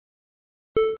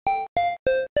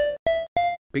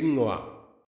Pingwa.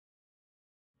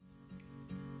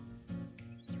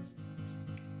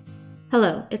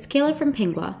 Hello, it's Kayla from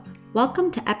Pingwa.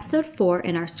 Welcome to episode 4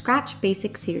 in our Scratch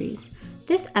Basics series.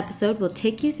 This episode will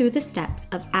take you through the steps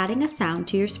of adding a sound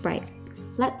to your sprite.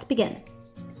 Let's begin.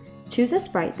 Choose a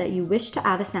sprite that you wish to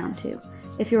add a sound to.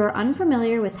 If you are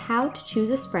unfamiliar with how to choose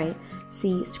a sprite,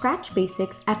 see Scratch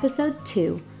Basics episode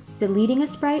 2, Deleting a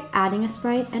Sprite, Adding a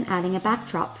Sprite, and Adding a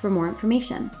Backdrop for more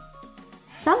information.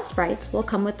 Some sprites will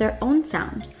come with their own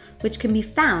sound, which can be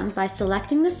found by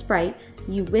selecting the sprite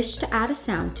you wish to add a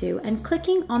sound to and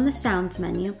clicking on the Sounds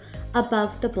menu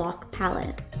above the block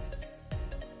palette.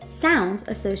 Sounds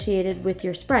associated with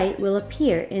your sprite will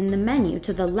appear in the menu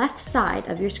to the left side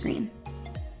of your screen.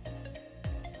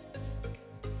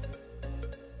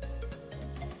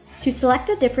 To select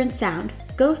a different sound,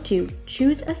 go to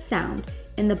Choose a Sound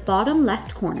in the bottom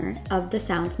left corner of the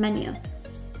Sounds menu.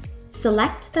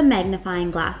 Select the magnifying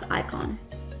glass icon.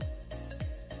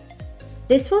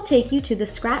 This will take you to the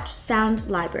Scratch Sound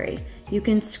Library. You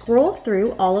can scroll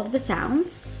through all of the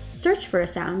sounds, search for a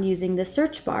sound using the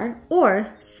search bar,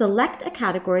 or select a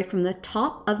category from the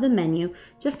top of the menu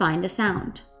to find a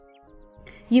sound.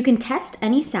 You can test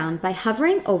any sound by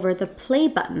hovering over the play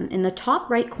button in the top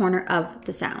right corner of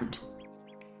the sound.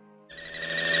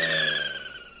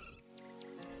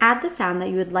 Add the sound that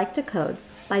you would like to code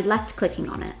by left-clicking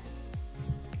on it.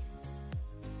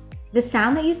 The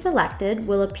sound that you selected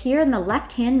will appear in the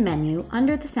left-hand menu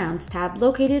under the Sounds tab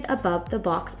located above the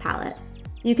box palette.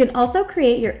 You can also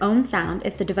create your own sound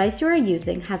if the device you are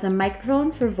using has a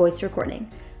microphone for voice recording.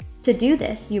 To do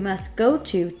this, you must go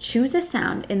to Choose a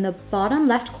Sound in the bottom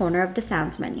left corner of the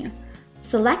Sounds menu.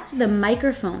 Select the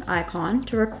microphone icon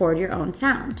to record your own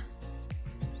sound.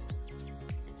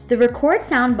 The Record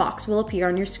Sound box will appear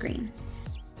on your screen.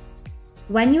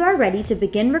 When you are ready to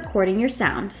begin recording your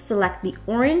sound, select the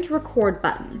orange Record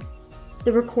button.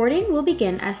 The recording will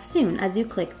begin as soon as you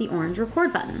click the orange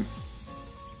Record button.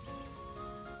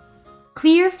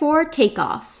 Clear for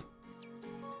takeoff.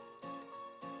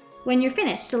 When you're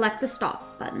finished, select the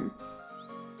Stop button.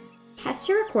 Test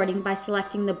your recording by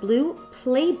selecting the blue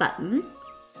Play button.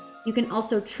 You can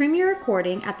also trim your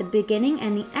recording at the beginning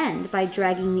and the end by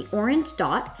dragging the orange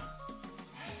dots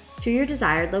to your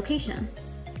desired location.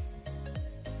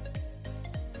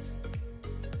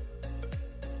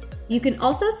 You can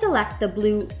also select the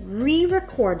blue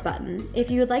Re-Record button if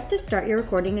you would like to start your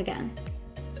recording again.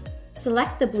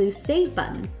 Select the blue Save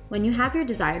button when you have your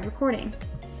desired recording.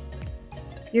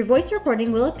 Your voice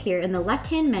recording will appear in the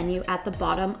left-hand menu at the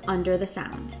bottom under the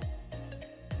sounds.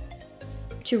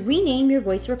 To rename your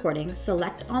voice recording,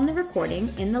 select on the recording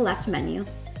in the left menu,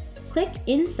 click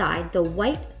inside the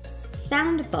white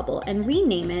sound bubble and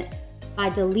rename it by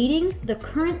deleting the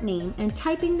current name and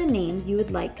typing the name you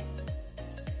would like.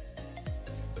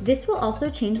 This will also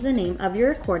change the name of your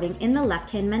recording in the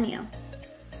left-hand menu.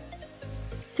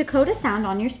 To code a sound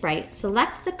on your sprite,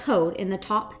 select the code in the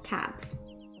top tabs.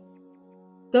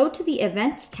 Go to the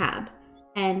Events tab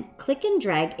and click and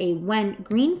drag a When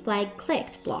Green Flag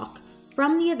Clicked block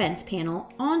from the Events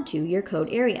panel onto your code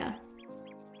area.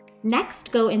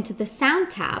 Next, go into the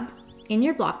Sound tab in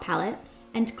your block palette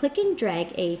and click and drag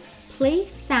a Play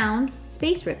Sound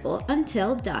Space Ripple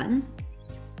Until Done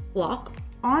block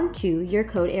onto your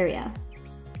code area.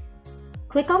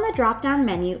 Click on the drop-down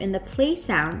menu in the Play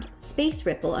Sound Space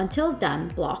Ripple Until Done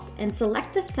block and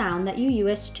select the sound that you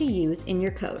wish to use in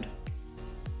your code.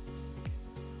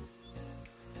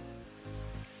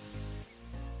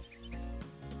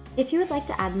 If you would like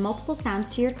to add multiple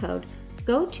sounds to your code,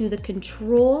 go to the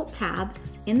Control tab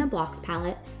in the Blocks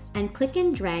palette and click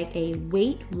and drag a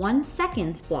Wait 1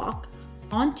 second block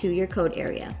onto your code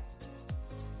area.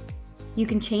 You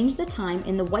can change the time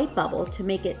in the white bubble to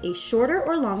make it a shorter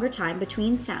or longer time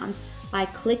between sounds by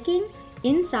clicking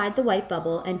inside the white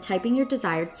bubble and typing your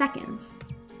desired seconds.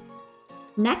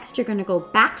 Next, you're going to go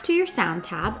back to your Sound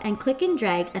tab and click and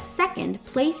drag a second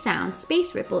Play Sound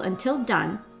Space Ripple Until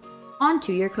Done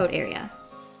onto your code area.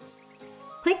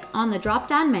 Click on the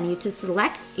drop-down menu to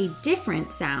select a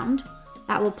different sound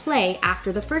that will play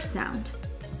after the first sound.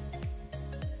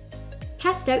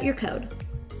 Test out your code.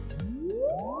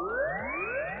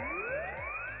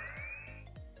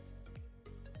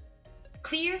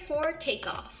 Clear for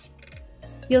takeoff.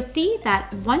 You'll see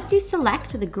that once you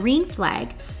select the green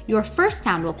flag, your first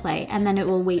sound will play and then it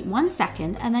will wait 1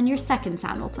 second and then your second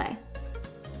sound will play.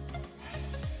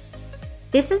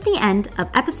 This is the end of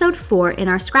episode 4 in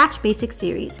our Scratch Basics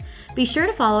series. Be sure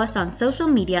to follow us on social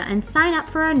media and sign up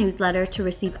for our newsletter to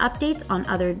receive updates on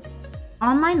other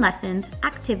online lessons,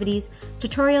 activities,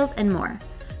 tutorials, and more.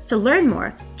 To learn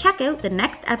more, check out the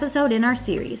next episode in our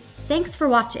series. Thanks for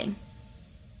watching.